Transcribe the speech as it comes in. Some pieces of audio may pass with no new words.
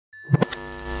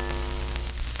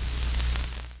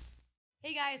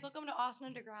Hey guys, welcome to Austin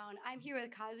Underground. I'm here with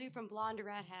Kazu from Blonde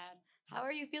Redhead. How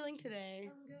are you feeling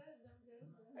today? I'm good.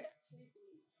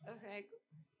 I'm good. Okay.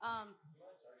 Um,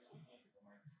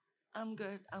 I'm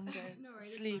good. I'm good. no worries,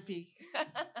 it's fine. Sleepy.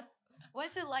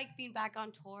 What's it like being back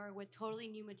on tour with totally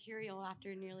new material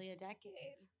after nearly a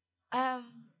decade?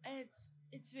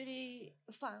 it's really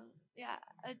fun. Yeah,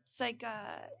 it's like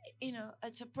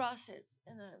it's a process,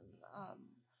 and then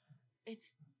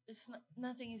it's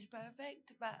nothing is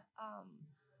perfect, but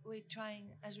we're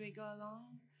trying as we go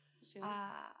along. Soon.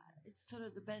 It's sort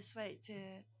of the best way to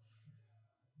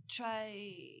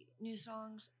try new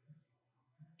songs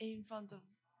in front of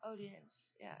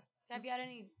audience. Yeah, Have you had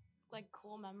any like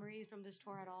cool memories from this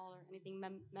tour at all, or anything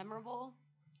memorable?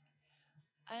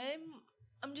 I'm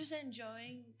I'm just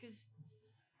enjoying because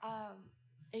um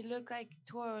it looked like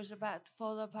tour was about to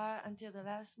fall apart until the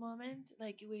last moment.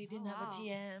 Like we Oh didn't have a wow.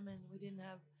 TM and we didn't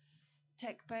have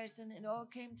tech person. It all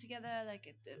came together like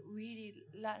at the really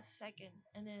last second,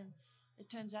 and then it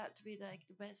turns out to be like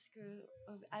the best crew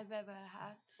I've ever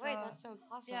had. So Wait, that's so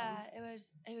awesome. yeah, it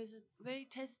was very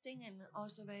testing and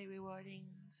also very rewarding.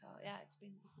 So yeah, it's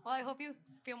been Well, I hope you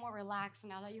feel more relaxed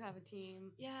now that you have a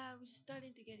team. yeah, we're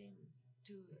starting to get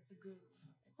into a groove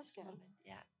at That's this good. moment.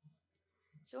 Yeah.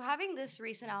 So having this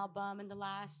recent album and the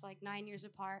last like 9 years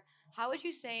apart, how would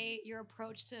you say your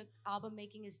approach to album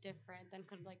making is different than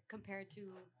could like compared to,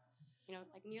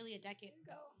 like nearly a decade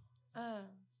ago? Uh,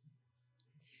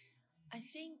 I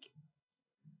think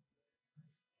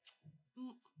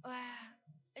mm, uh,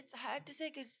 it's hard to say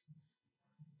because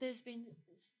there's been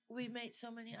we made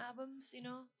so many albums,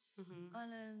 Mm-hmm. on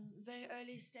a very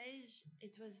early stage.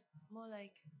 It was more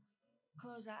like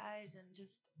close our eyes and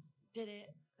just did it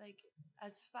like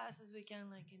as fast as we can,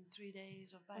 like in 3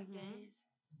 days or five Mm-hmm. days,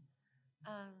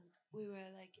 and we were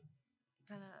like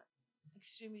kind of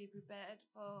extremely prepared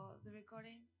for the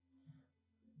recording.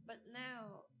 But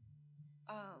now,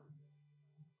 um,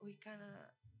 we kind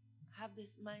of have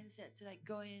this mindset to like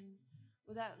go in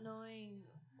without knowing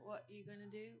what you're gonna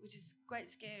do, which is quite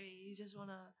scary. You just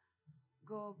wanna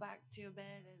go back to your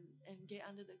bed and get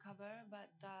under the cover, but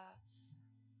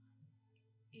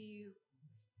you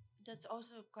that's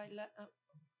also quite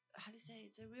how do you say,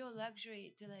 it's a real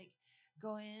luxury to like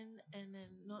go in and then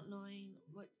not knowing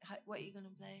what you're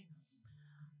gonna play.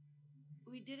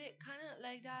 We did it kind of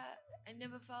like that. I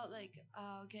never felt like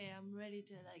okay, I'm ready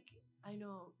to like I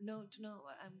know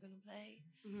what I'm gonna play.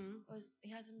 Mm-hmm. It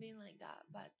hasn't been like that,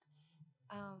 but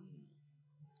um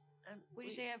Would you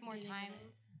we say you have more dealing with time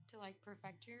it. to like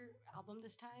perfect your album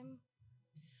this time?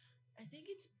 I think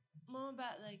it's more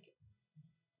about like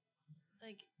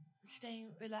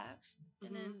staying relaxed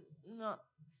and Mm-hmm. then not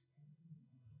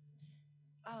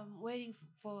waiting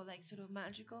for like sort of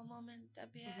magical moment to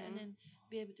appear and Mm-hmm. then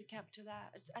be able to capture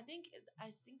that. I think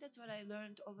that's what I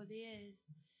learned over the years.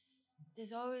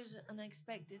 There's always an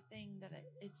unexpected thing that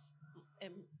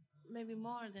um, maybe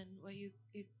more than what you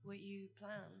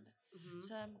planned. Mm-hmm.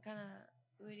 So I'm kind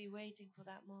of really waiting for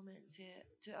that moment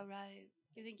to arrive.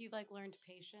 You think you've like learned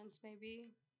patience,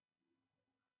 maybe?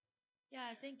 Yeah,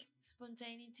 I think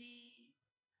spontaneity,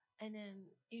 and then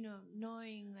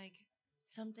knowing like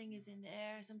something is in the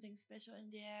air, something special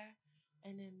in the air,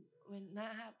 and then when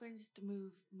that happens, to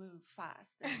move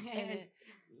fast and Yes.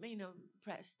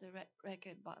 press the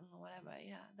record button or whatever.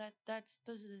 Yeah, that's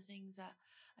those are the things that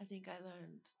I think I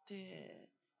learned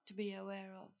to be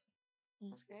aware of. Mm,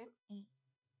 That's great. mm.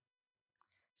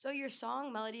 So your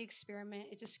song Melody Experiment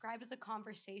is described as a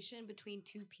conversation between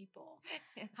two people.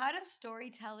 How does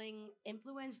storytelling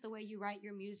influence the way you write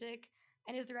your music?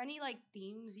 And is there any like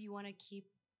themes you want to keep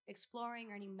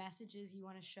exploring or any messages you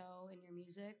want to show in your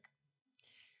music?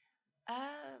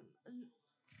 um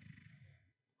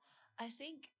I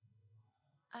think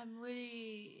I'm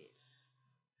really,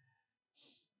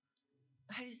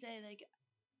 how do you say, like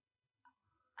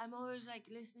I'm always like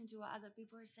listening to what other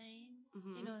people are saying.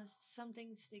 Mm-hmm.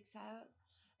 Something sticks out.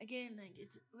 Again, like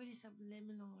it's really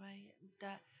subliminal, right?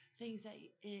 That things that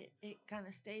it kind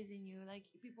of stays in you. Like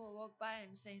people walk by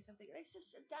and say something. Let's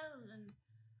just sit down and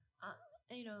uh,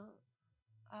 you know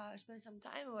spend some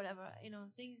time or whatever.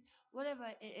 Things, whatever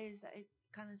it is that it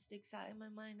kind of sticks out in my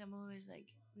mind. I'm always like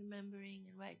remembering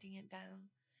and writing it down,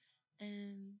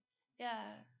 and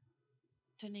yeah,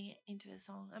 turning it into a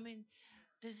song. I mean,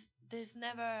 there's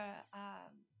never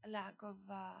a lack of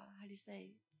how do you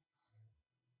say,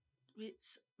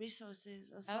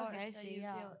 resources or Okay, I source that see. you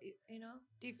Yeah. feel you know.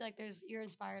 Do you feel like you're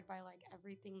inspired by like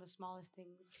everything, the smallest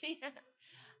things? Yeah,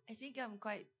 I think I'm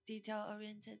quite detail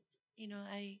oriented. You know,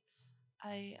 I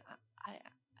I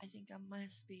I think I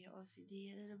must be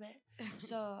OCD a little bit,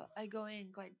 so I go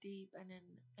in quite deep, and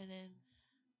then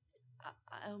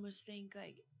I almost think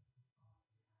like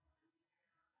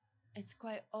it's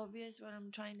quite obvious what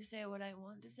I'm trying to say, what I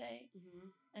want to say,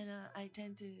 and I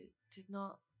tend to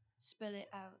not spell it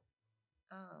out.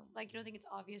 Like you don't think it's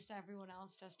obvious to everyone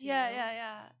else, just to Yeah, you? yeah,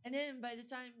 yeah. And then by the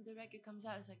time the record comes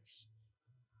out, it's like,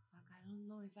 fuck, I don't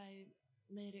know if I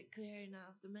made it clear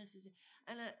enough, the message.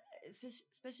 And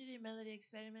especially Melody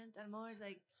Experiment, I'm always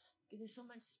like, there's so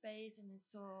much space and it's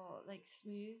so like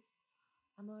smooth.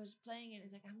 I'm always playing it.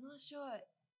 It's like, I'm not sure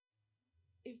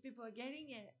if people are getting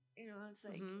it. You know, it's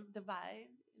like the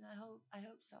vibe. And I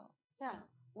hope so. Yeah.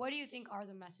 What do you think are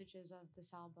the messages of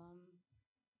this album?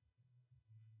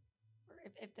 Or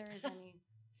if there is any?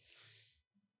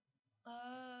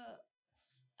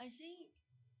 I think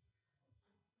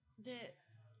the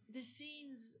the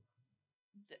scenes,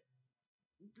 the,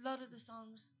 a lot of the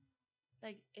songs,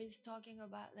 like is talking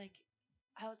about like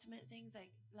ultimate things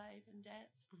like life and death,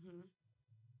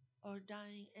 or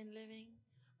dying and living.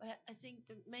 But I think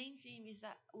the main theme is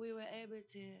that we were able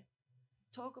to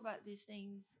talk about these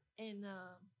things in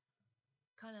a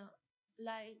kind of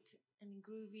light and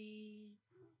groovy,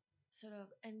 sort of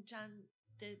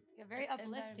enchanted, Yeah, very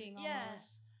uplifting yeah.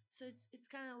 almost. So it's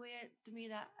kind of weird to me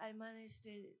that I managed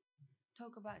to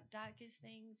talk about darkest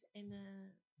things in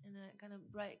a kind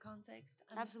of bright context.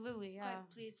 I'm Absolutely, yeah.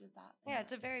 quite pleased with that. Yeah,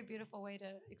 it's a very beautiful way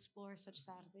to explore such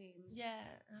sad themes. Yeah,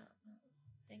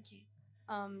 thank you.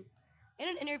 In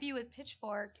an interview with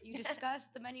Pitchfork, you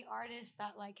discussed the many artists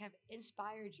that like have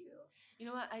inspired you. You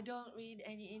know what? I don't read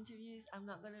any interviews. I'm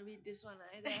not gonna read this one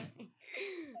either.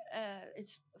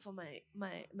 It's for my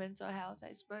mental health,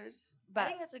 I suppose. But I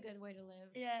think that's a good way to live.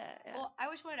 Yeah. Well, I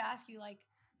just wanted to ask you, like,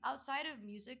 outside of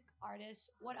music artists,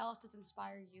 what else does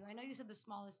inspire you? I know you said the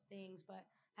smallest things, but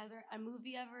has there a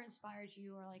movie ever inspired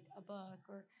you, or like a book,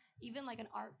 or even like an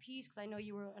art piece? Because I know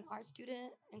you were an art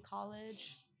student in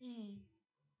college.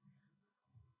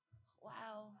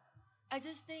 Wow. I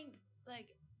just think like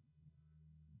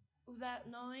without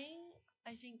knowing,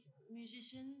 I think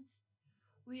musicians,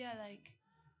 we are like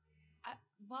at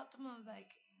bottom of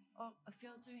like of a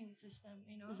filtering system,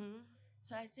 you know.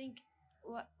 So I think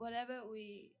whatever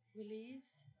we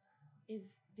release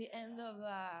is the end of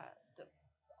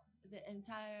the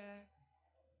entire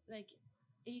like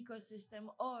ecosystem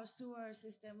or sewer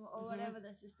system or whatever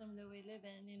the system that we live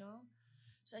in, you know.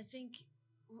 So I think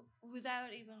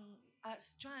without even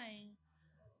us trying,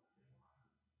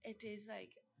 it is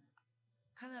like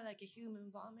kind of like a human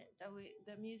vomit that we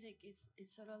the music is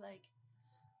sort of like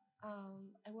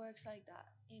it works like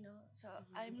that, you know. So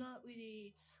I'm not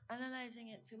really analyzing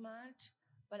it too much,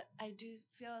 but I do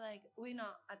feel like we're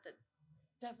not at the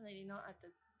definitely not at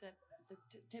the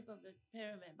tip of the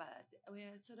pyramid, but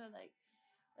we're sort of like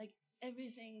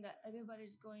everything that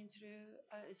everybody's going through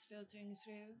is filtering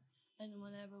through, and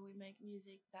whenever we make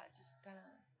music, that just kind of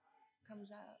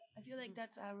comes out. I feel like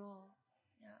that's our role.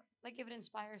 Yeah. Like if it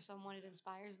inspires someone, it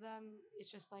inspires them.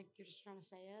 It's just like you're just trying to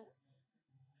say it.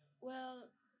 Well,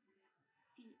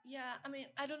 yeah. I mean,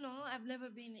 I don't know. I've never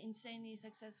been insanely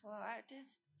successful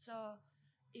artist, so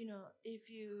you know, if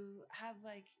you have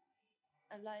like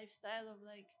a lifestyle of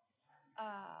like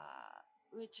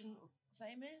rich and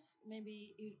famous,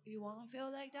 maybe you won't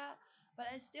feel like that. But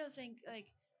I still think like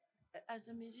as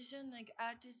a musician, like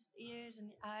artist ears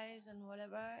and eyes and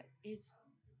whatever, it's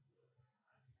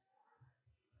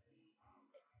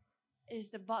is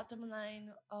the bottom line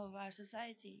of our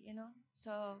society, you know.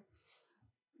 So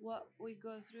what we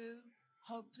go through,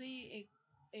 hopefully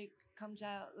it comes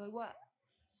out like what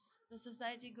the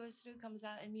society goes through comes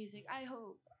out in music. I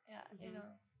hope, yeah, you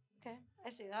know. Okay, I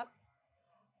see that.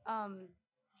 Um,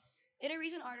 in a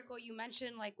recent article, you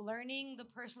mentioned like learning the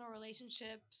personal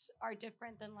relationships are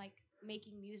different than like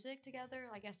making music together.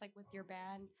 I guess like with your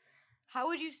band. How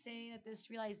would you say that this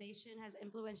realization has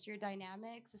influenced your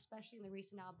dynamics, especially in the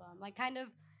recent album? Like kind of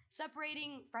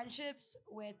separating friendships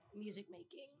with music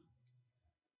making.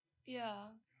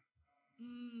 Yeah.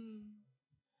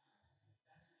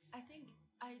 I think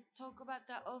I talk about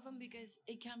that often because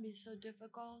it can be so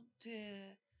difficult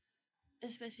to,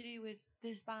 especially with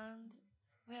this band.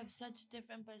 We have such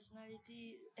different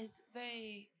personality. It's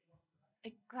very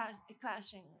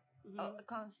clashing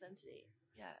constantly.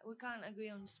 Yeah, we can't agree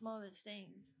on smallest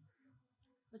things.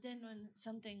 But then when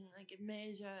something like a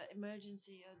major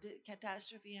emergency or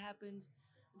catastrophe happens,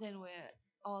 then we're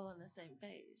all on the same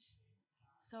page.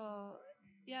 So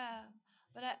yeah,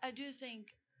 but I do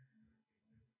think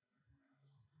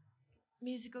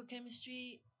musical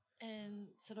chemistry and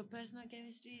sort of personal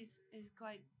chemistry is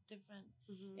quite different.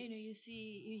 You know,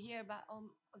 you hear about all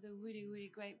of the really,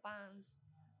 really great bands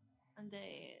and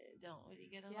they don't really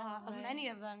get along. Yeah, right? many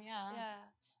of them, yeah. Yeah.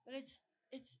 But it's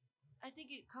I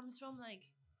think it comes from like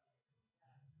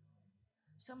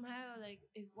somehow like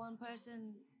if one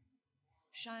person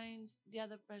shines, the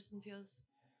other person feels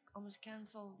almost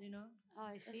cancelled. You know, Oh,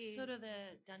 I that's see. sort of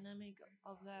the dynamic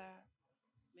of their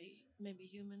maybe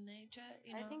human nature.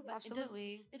 You I know, think but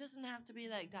absolutely. it doesn't have to be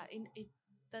like that. It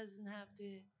doesn't have to.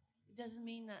 It doesn't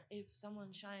mean that if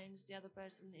someone shines, the other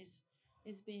person is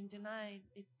being denied.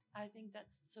 It. I think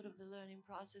that's sort of the learning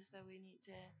process that we need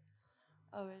to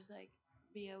always like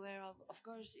be aware of. Of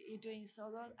course, you're doing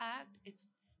solo act.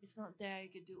 It's not there. You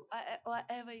could do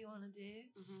whatever you want to do,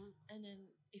 Hmm. and then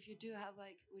if you do have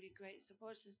like really great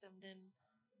support system, then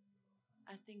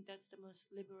I think that's the most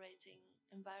liberating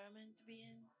environment to be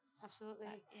in. Absolutely.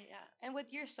 Yeah. And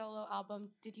with your solo album,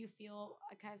 did you feel,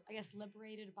 I guess,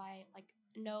 liberated by like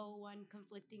no one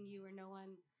conflicting you or no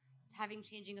one having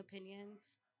changing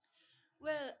opinions?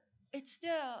 Well, it's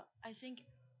still. I think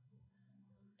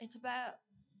it's about.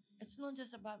 It's not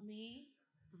just about me,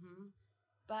 Hmm.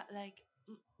 but like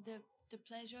the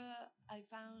pleasure I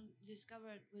found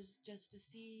discovered was just to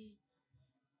see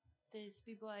these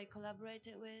people I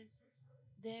collaborated with.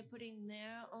 They're putting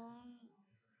their own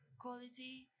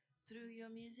quality through your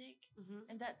music, Hmm.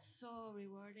 and that's so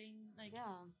rewarding. Like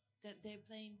Yeah. that they're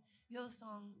playing your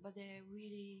song, but they're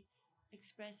really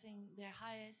expressing their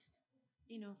highest,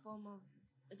 form of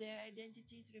their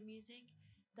identity through music.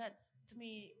 That's to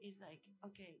me is like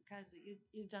okay, cause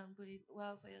you done put it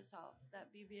well for yourself. That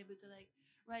you be able to like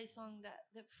write song that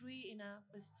free enough,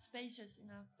 but spacious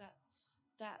enough that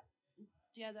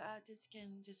the other artists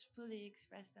can just fully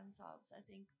express themselves. I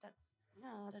think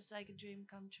Yeah, that's like a dream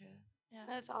come true. Yeah.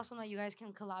 that's awesome that you guys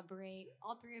can collaborate,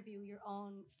 all three of you, your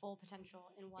own full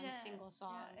potential in one Yeah, single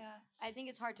song. yeah. I think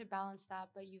it's hard to balance that,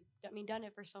 but you've, I mean, done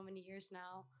it for so many years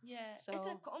now. Yeah, it's So,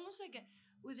 almost like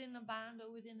within a band or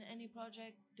within any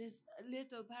project, this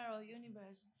little parallel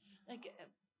universe. Like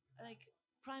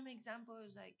prime example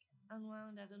is like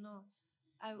Unwound. I don't know.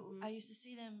 I mhm. used to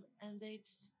see them and they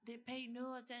pay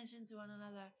no attention to one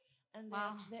another, and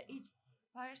Wow. they each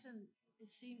person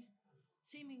seems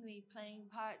seemingly playing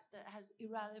parts that has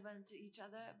irrelevant to each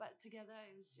other, but together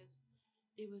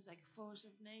it was like force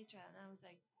of nature, and I was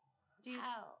like, Do you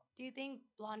how? do you think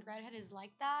Blonde Redhead is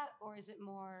like that, or is it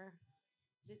more?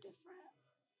 Is it different?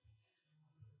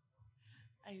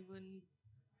 I wouldn't.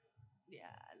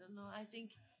 Yeah, I don't know. I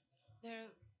think there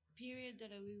are period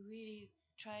that we really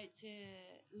try to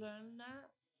learn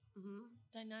that Hmm.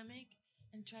 dynamic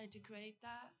and try to create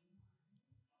that,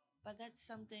 but that's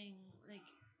something like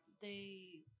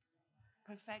they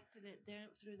perfected it there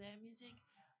through their music.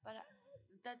 But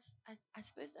I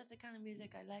suppose that's the kind of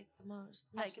music I like the most.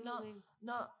 Like Absolutely.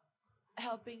 not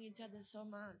helping each other so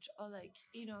much, or like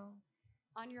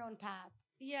On your own path.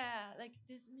 yeah, like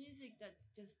this music that's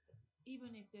just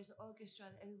even if there's orchestra,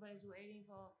 everybody's waiting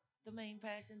for the main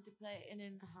person to play and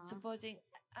then Uh huh. supporting.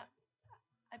 I,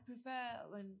 I prefer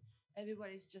when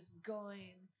everybody's just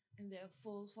going in their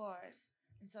full force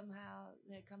and somehow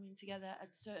they're coming together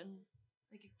at certain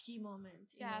like a key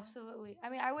moment, Yeah, absolutely. I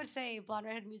mean, I would say Blonde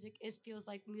Redhead music is feels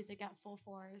like music at full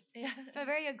force, Yeah, but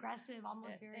very aggressive,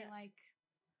 almost yeah, very like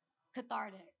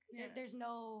cathartic. yeah, There's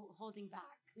no holding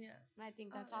back, yeah. and I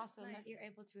think Oh, that's that's awesome that you're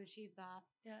nice. able to achieve that.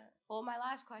 Yeah. Well, my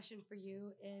last question for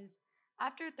you is: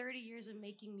 after 30 years of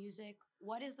making music,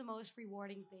 what is the most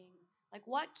rewarding thing? Like,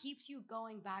 what keeps you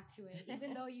going back to it,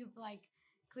 even though you've like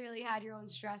clearly had your own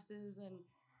stresses and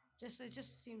just it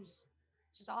just seems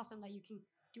just awesome that you can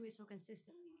do it so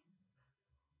consistently.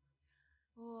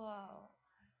 Wow.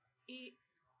 It,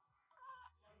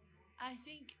 I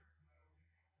think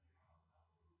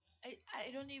I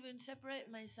don't even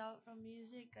separate myself from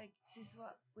music. Like this is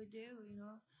what we do.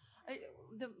 I,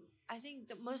 the I think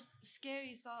the most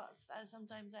scary thoughts that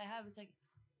sometimes I have is like,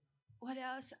 what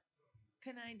else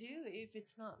can I do if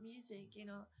it's not music?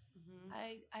 Hmm.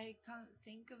 I can't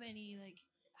think of any like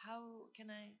how can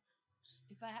I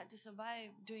if I had to survive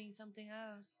doing something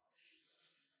else.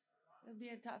 It would be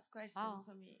a tough question Wow.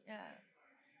 for me. Yeah,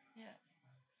 yeah,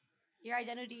 Your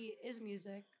identity is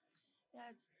music.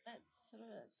 yeah.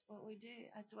 That's what we do.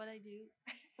 That's what I do.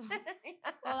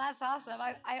 Well, that's awesome.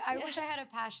 I Yeah. wish I had a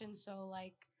passion so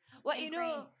like Well,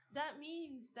 ingrained. that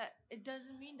means that it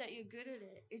doesn't mean that you're good at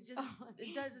it. It just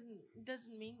it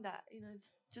doesn't mean that.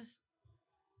 It's just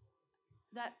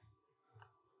that's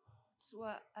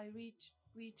what I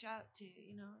reach out to.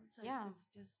 It's like Yeah, it's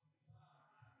just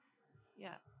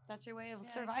yeah. that's your way of Yeah,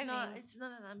 it's not surviving. it's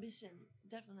not an ambition.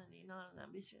 Definitely not an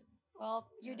ambition.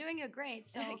 Well, you're Yeah. doing it great.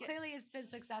 So Okay. clearly it's been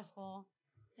successful.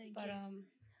 Thank But you.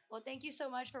 well, thank you so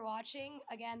much for watching.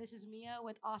 Again, this is Mia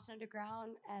with Austin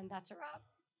Underground, and that's a wrap.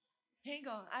 Hang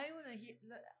on, I wanna hear.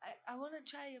 I wanna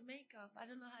try your makeup. I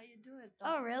don't know how you do it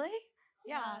though. Oh, really?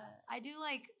 Yeah. Yeah. I do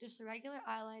like just a regular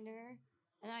eyeliner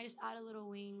and I just add a little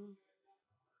wing.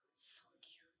 So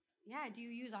cute. Yeah, do you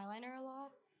use eyeliner a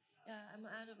lot? Yeah, I'm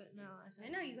out of it now. I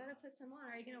know, you gotta put some on.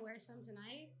 Are you gonna wear some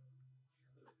tonight?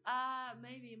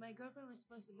 Maybe my girlfriend was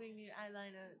supposed to bring me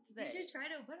eyeliner You today. should try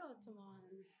to put on some on.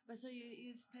 But so you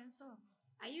use pencil?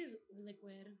 I use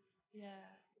liquid.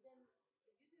 Yeah.